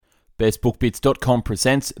BestBookBits.com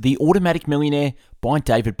presents The Automatic Millionaire by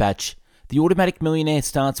David Bach. The Automatic Millionaire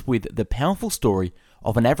starts with the powerful story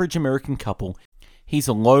of an average American couple. He's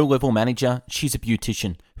a low-level manager, she's a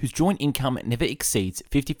beautician, whose joint income never exceeds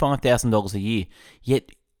 $55,000 a year, yet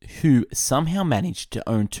who somehow managed to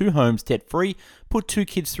own 2 homes debt-free, put 2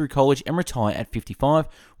 kids through college and retire at 55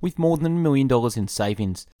 with more than $1 million in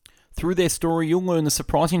savings. Through their story, you'll learn the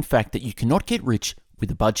surprising fact that you cannot get rich with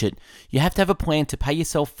a budget. You have to have a plan to pay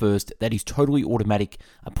yourself first that is totally automatic,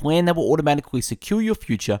 a plan that will automatically secure your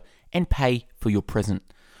future and pay for your present.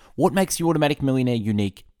 What makes the Automatic Millionaire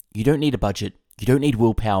unique? You don't need a budget. You don't need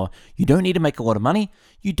willpower. You don't need to make a lot of money.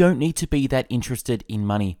 You don't need to be that interested in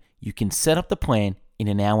money. You can set up the plan in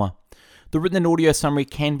an hour. The written and audio summary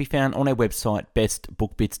can be found on our website,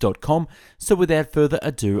 bestbookbits.com. So without further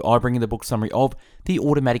ado, I bring you the book summary of The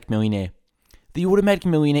Automatic Millionaire. The Automatic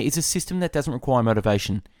Millionaire is a system that doesn't require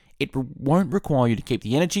motivation. It won't require you to keep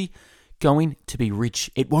the energy going to be rich.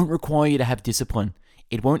 It won't require you to have discipline.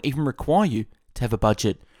 It won't even require you to have a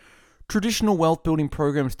budget. Traditional wealth building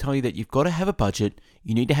programs tell you that you've got to have a budget,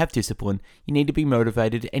 you need to have discipline, you need to be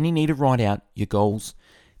motivated, and you need to write out your goals.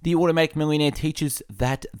 The Automatic Millionaire teaches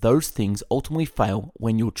that those things ultimately fail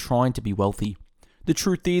when you're trying to be wealthy. The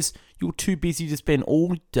truth is, you're too busy to spend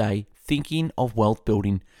all day thinking of wealth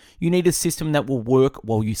building. You need a system that will work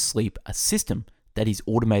while you sleep, a system that is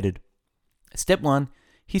automated. Step 1.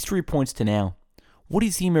 History points to now. What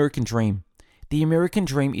is the American dream? The American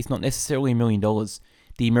dream is not necessarily $1 million.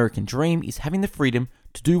 The American dream is having the freedom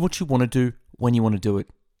to do what you want to do when you want to do it.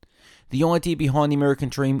 The idea behind the American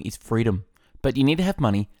dream is freedom, but you need to have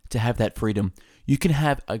money to have that freedom. You can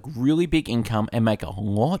have a really big income and make a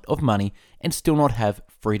lot of money and still not have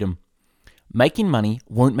freedom. Making money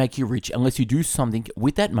won't make you rich unless you do something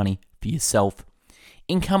with that money for yourself.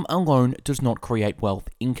 Income alone does not create wealth.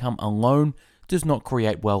 Income alone does not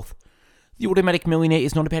create wealth. The Automatic Millionaire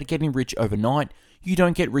is not about getting rich overnight. You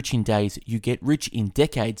don't get rich in days. You get rich in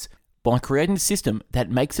decades by creating a system that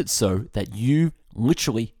makes it so that you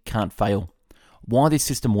literally can't fail. Why this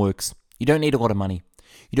system works? You don't need a lot of money.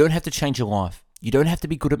 You don't have to change your life. You don't have to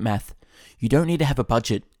be good at math. You don't need to have a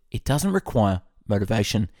budget. It doesn't require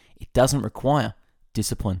motivation. It doesn't require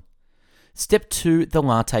discipline. Step 2, the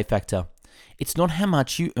latte factor. It's not how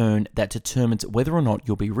much you earn that determines whether or not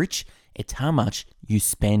you'll be rich. It's how much you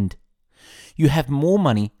spend. You have more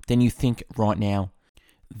money than you think right now.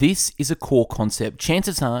 This is a core concept.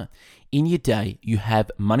 Chances are, in your day, you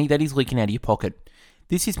have money that is leaking out of your pocket.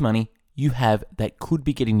 This is money you have that could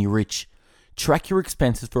be getting you rich. Track your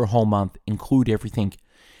expenses for a whole month. Include everything.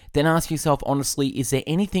 Then ask yourself honestly, is there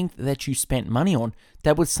anything that you spent money on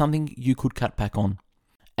that was something you could cut back on?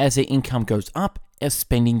 As their income goes up, as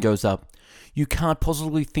spending goes up, you can't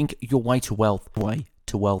possibly think your way to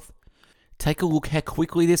wealth. Take a look how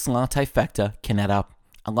quickly this latte factor can add up.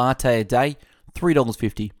 A latte a day,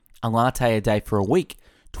 $3.50. A latte a day for a week,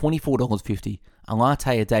 $24.50. A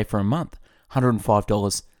latte a day for a month,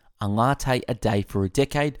 $105. A latte a day for a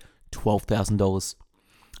decade, $12,000.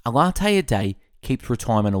 A latte a day keeps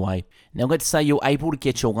retirement away. Now let's say you're able to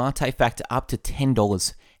get your latte factor up to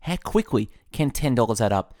 $10. How quickly can $10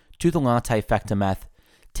 add up? Do the latte factor math.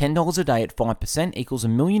 $10 a day at 5% equals $1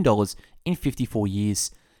 million in 54 years.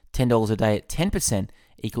 $10 a day at 10%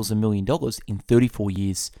 equals $1 million in 34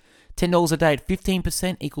 years. $10 a day at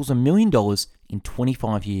 15% equals $1 million in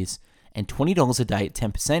 25 years. And $20 a day at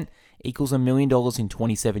 10% equals $1 million in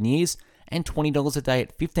 27 years. And $20 a day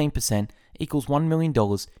at 15% equals $1 million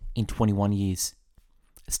in 21 years.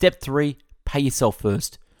 Step 3, pay yourself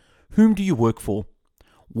first. Whom do you work for?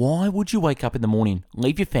 Why would you wake up in the morning,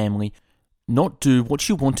 leave your family, not do what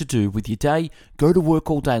you want to do with your day, go to work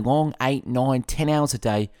all day long, 8, 9, 10 hours a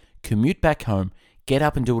day, commute back home, get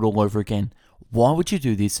up and do it all over again? Why would you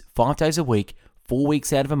do this 5 days a week, 4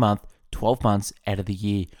 weeks out of a month, 12 months out of the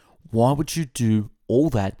year? Why would you do all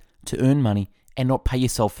that to earn money and not pay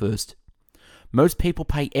yourself first? Most people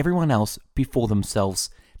pay everyone else before themselves.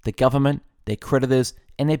 The government, their creditors,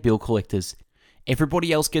 and their bill collectors.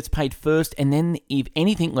 Everybody else gets paid first, and then if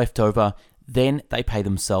anything left over, then they pay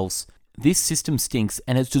themselves. This system stinks,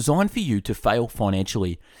 and it's designed for you to fail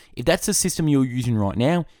financially. If that's the system you're using right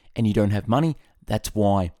now, and you don't have money, that's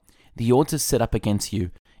why. The odds are set up against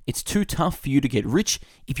you. It's too tough for you to get rich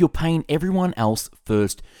if you're paying everyone else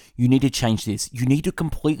first. You need to change this. You need to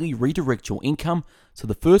completely redirect your income so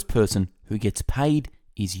the first person who gets paid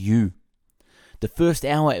is you. The first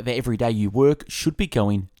hour of every day you work should be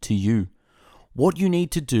going to you. What you need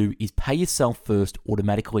to do is pay yourself first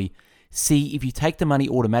automatically. See if you take the money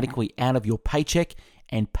automatically out of your paycheck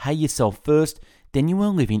and pay yourself first, then you are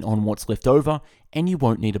living on what's left over and you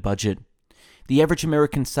won't need a budget. The average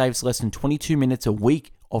American saves less than 22 minutes a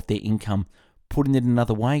week of their income. Putting it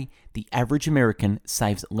another way, the average American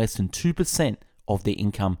saves less than 2% of their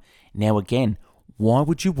income. Now again, why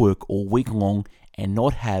would you work all week long and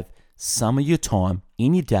not have some of your time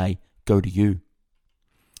in your day go to you?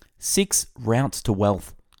 6 routes to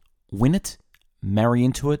wealth. Win it, marry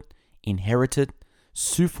into it, inherit it,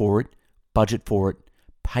 sue for it, budget for it,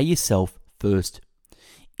 pay yourself first.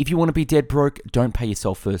 If you want to be dead broke, don't pay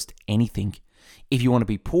yourself first anything. If you want to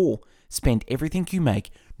be poor, spend everything you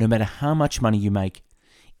make, no matter how much money you make.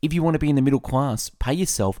 If you want to be in the middle class, pay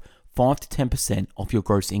yourself 5 to 10% of your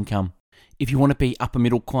gross income. If you want to be upper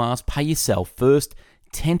middle class, pay yourself first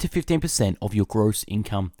 10 to 15% of your gross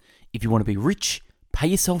income. If you want to be rich, pay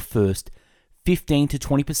yourself first 15 to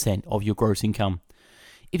 20% of your gross income.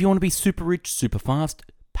 If you want to be super rich, super fast,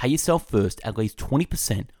 pay yourself first at least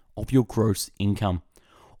 20% of your gross income.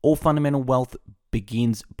 All fundamental wealth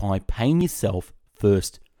begins by paying yourself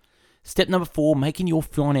first. Step number 4, making your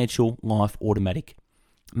financial life automatic.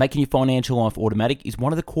 Making your financial life automatic is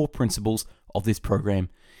one of the core principles of this program.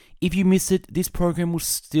 If you miss it, this program will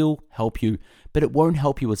still help you, but it won't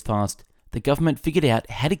help you as fast. The government figured out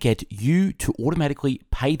how to get you to automatically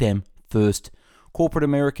pay them first. Corporate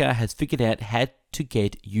America has figured out how to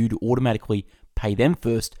get you to automatically pay them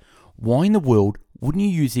first. Why in the world wouldn't you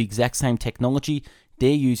use the exact same technology they're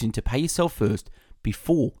using to pay yourself first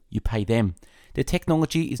before you pay them? The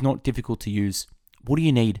technology is not difficult to use. What do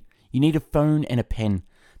you need? You need a phone and a pen.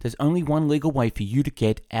 There's only one legal way for you to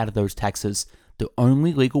get out of those taxes. The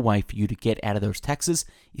only legal way for you to get out of those taxes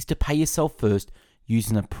is to pay yourself first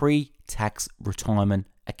using a pre-tax retirement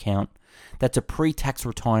account. That's a pre-tax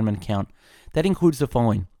retirement account. That includes the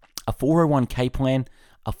following: a 401k plan,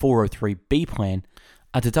 a 403b plan,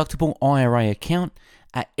 a deductible IRA account,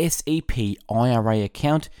 a SEP IRA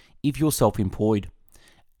account if you're self-employed,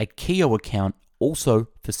 a KEO account also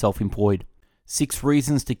for self-employed. 6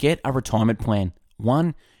 reasons to get a retirement plan.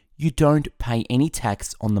 1, you don't pay any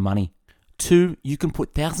tax on the money. 2, you can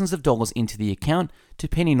put thousands of dollars into the account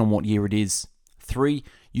depending on what year it is. 3,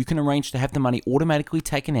 you can arrange to have the money automatically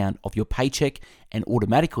taken out of your paycheck and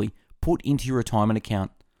automatically put into your retirement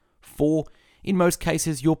account. 4, in most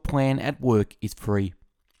cases, your plan at work is free.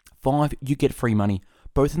 5, you get free money,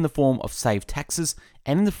 both in the form of saved taxes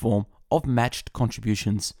and in the form of matched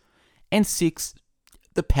contributions. And 6,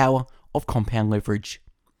 the power of compound leverage.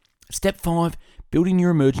 Step 5, building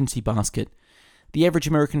your emergency basket. The average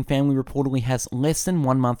American family reportedly has less than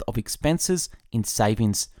 1 month of expenses in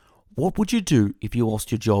savings. What would you do if you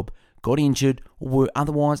lost your job, got injured, or were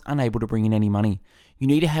otherwise unable to bring in any money? You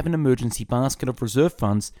need to have an emergency basket of reserve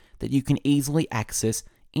funds that you can easily access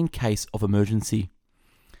in case of emergency.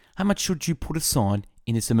 How much should you put aside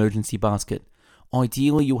in this emergency basket?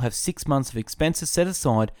 Ideally, you'll have 6 months of expenses set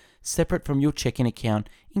aside, separate from your checking account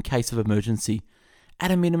in case of emergency.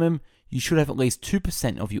 At a minimum, you should have at least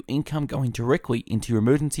 2% of your income going directly into your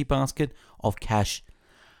emergency basket of cash.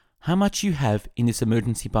 How much you have in this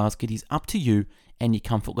emergency basket is up to you and your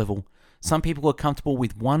comfort level. Some people are comfortable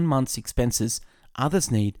with 1 month's expenses,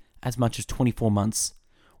 others need as much as 24 months.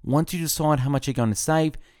 Once you decide how much you're going to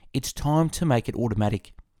save, it's time to make it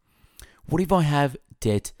automatic. What if I have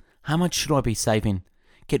debt? How much should I be saving?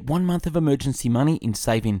 Get 1 month of emergency money in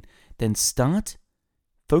saving, then start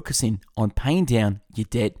focusing on paying down your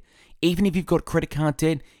debt. Even if you've got credit card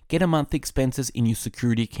debt, get a month expenses in your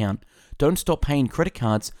security account. Don't stop paying credit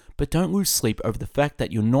cards, but don't lose sleep over the fact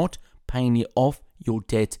that you're not paying off your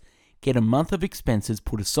debt. Get a month of expenses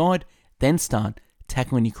put aside, then start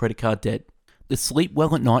tackling your credit card debt. The sleep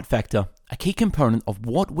well at night factor. A key component of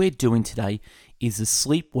what we're doing today is the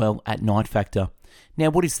sleep well at night factor. Now,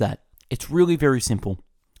 what is that? It's really very simple.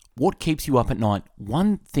 What keeps you up at night?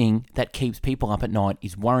 One thing that keeps people up at night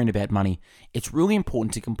is worrying about money. It's really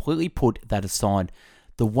important to completely put that aside.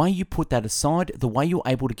 The way you put that aside, the way you're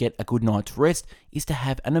able to get a good night's rest, is to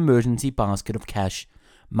have an emergency basket of cash.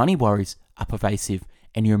 Money worries are pervasive,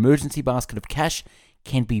 and your emergency basket of cash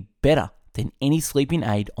can be better than any sleeping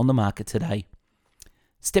aid on the market today.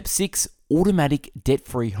 Step 6, automatic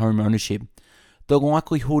debt-free home ownership. The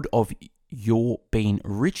likelihood of your being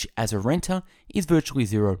rich as a renter is virtually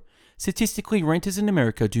zero. Statistically, renters in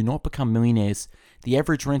America do not become millionaires. The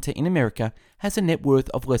average renter in America has a net worth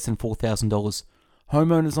of less than $4,000.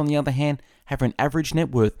 Homeowners, on the other hand, have an average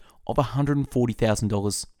net worth of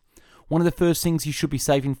 $140,000. One of the first things you should be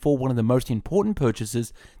saving for, one of the most important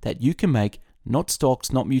purchases that you can make, not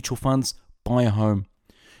stocks, not mutual funds, buy a home.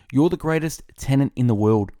 You're the greatest tenant in the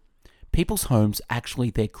world. People's homes are actually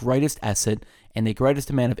their greatest asset and their greatest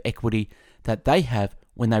amount of equity that they have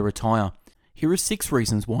when they retire. Here are 6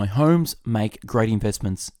 reasons why homes make great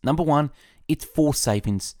investments. Number 1, It's forced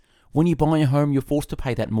savings. When you buy a home, you're forced to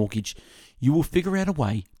pay that mortgage. You will figure out a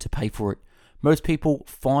way to pay for it. Most people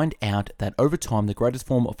find out that over time, the greatest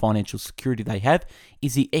form of financial security they have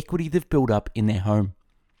is the equity they've built up in their home.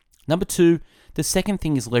 Number 2, the second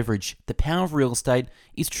thing is leverage. The power of real estate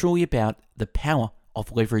is truly about the power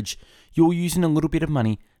of leverage. You're using a little bit of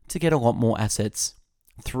money to get a lot more assets.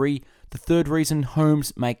 3, the third reason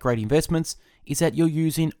homes make great investments is that you're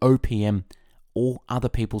using OPM, or other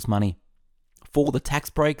people's money. 4, the tax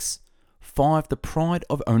breaks. 5, the pride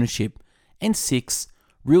of ownership. And 6,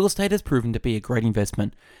 real estate has proven to be a great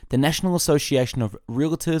investment. The National Association of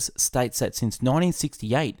Realtors states that since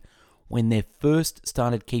 1968, when they first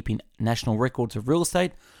started keeping national records of real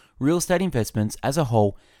estate investments as a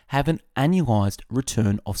whole have an annualized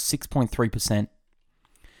return of 6.3%.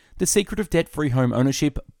 The secret of debt-free home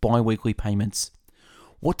ownership: bi-weekly payments.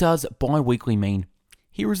 What does bi-weekly mean?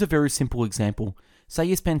 Here is a very simple example. Say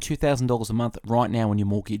you spend $2,000 a month right now on your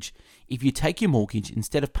mortgage. If you take your mortgage,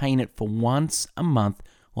 instead of paying it for once a month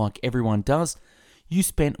like everyone does, you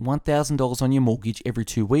spent $1,000 on your mortgage every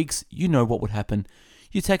 2 weeks, you know what would happen.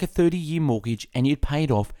 You take a 30-year mortgage and you'd pay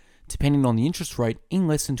it off, depending on the interest rate, in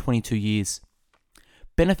less than 22 years.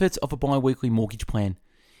 Benefits of a bi-weekly mortgage plan.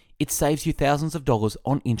 It saves you thousands of dollars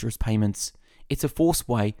on interest payments. It's a forced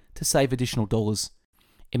way to save additional dollars.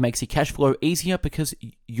 It makes your cash flow easier because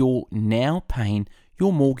you're now paying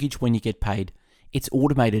your mortgage when you get paid. It's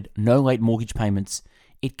automated, no late mortgage payments.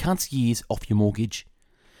 It cuts years off your mortgage.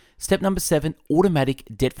 Step number 7, automatic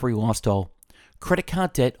debt-free lifestyle. Credit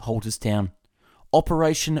card debt holds us down.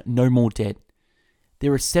 Operation No More Debt.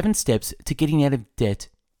 There are 7 steps to getting out of debt.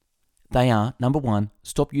 They are: number 1,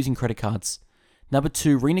 stop using credit cards. Number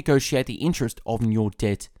 2, renegotiate the interest of your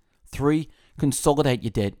debt. 3, consolidate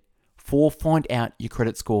your debt. 4, find out your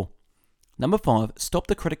credit score. Number 5, stop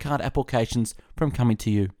the credit card applications from coming to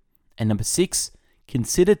you. And number 6,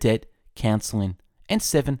 consider debt counseling. And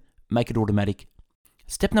 7, make it automatic.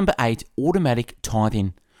 Step number 8, automatic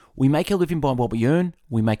tithing. We make a living by what we earn.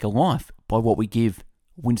 We make a life by what we give.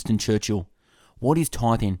 Winston Churchill. What is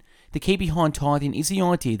tithing? The key behind tithing is the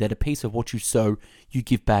idea that a piece of what you sow, you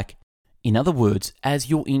give back. In other words, as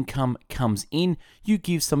your income comes in, you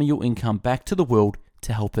give some of your income back to the world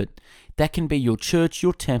to help it. That can be your church,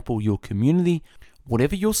 your temple, your community,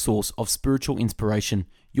 whatever your source of spiritual inspiration,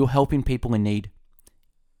 you're helping people in need.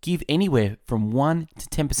 Give anywhere from 1 to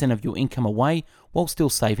 10% of your income away while still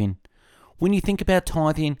saving. When you think about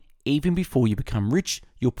tithing, even before you become rich,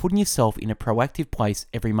 you're putting yourself in a proactive place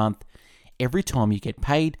every month. Every time you get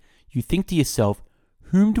paid, you think to yourself,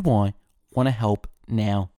 whom do I want to help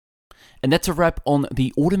now? And that's a wrap on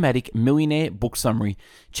the Automatic Millionaire book summary.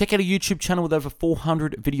 Check out our YouTube channel with over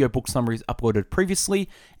 400 video book summaries uploaded previously,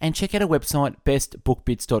 and check out our website,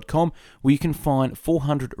 bestbookbits.com, where you can find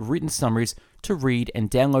 400 written summaries to read and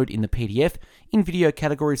download in the PDF in video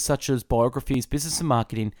categories such as biographies, business and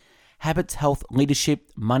marketing, habits, health, leadership,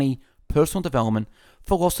 money, personal development,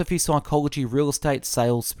 philosophy, psychology, real estate,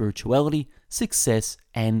 sales, spirituality, success,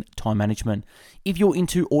 and time management. If you're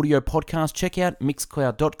into audio podcasts, check out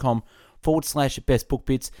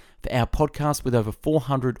mixcloud.com/bestbookbits for our podcast with over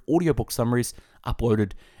 400 audiobook summaries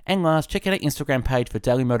uploaded. And last, check out our Instagram page for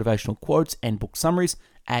daily motivational quotes and book summaries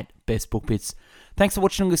at bestbookbits. Thanks for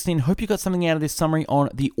watching and listening. Hope you got something out of this summary on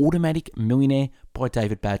The Automatic Millionaire by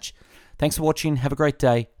David Bach. Thanks for watching. Have a great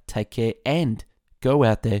day. Take care and go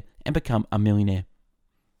out there and become a millionaire.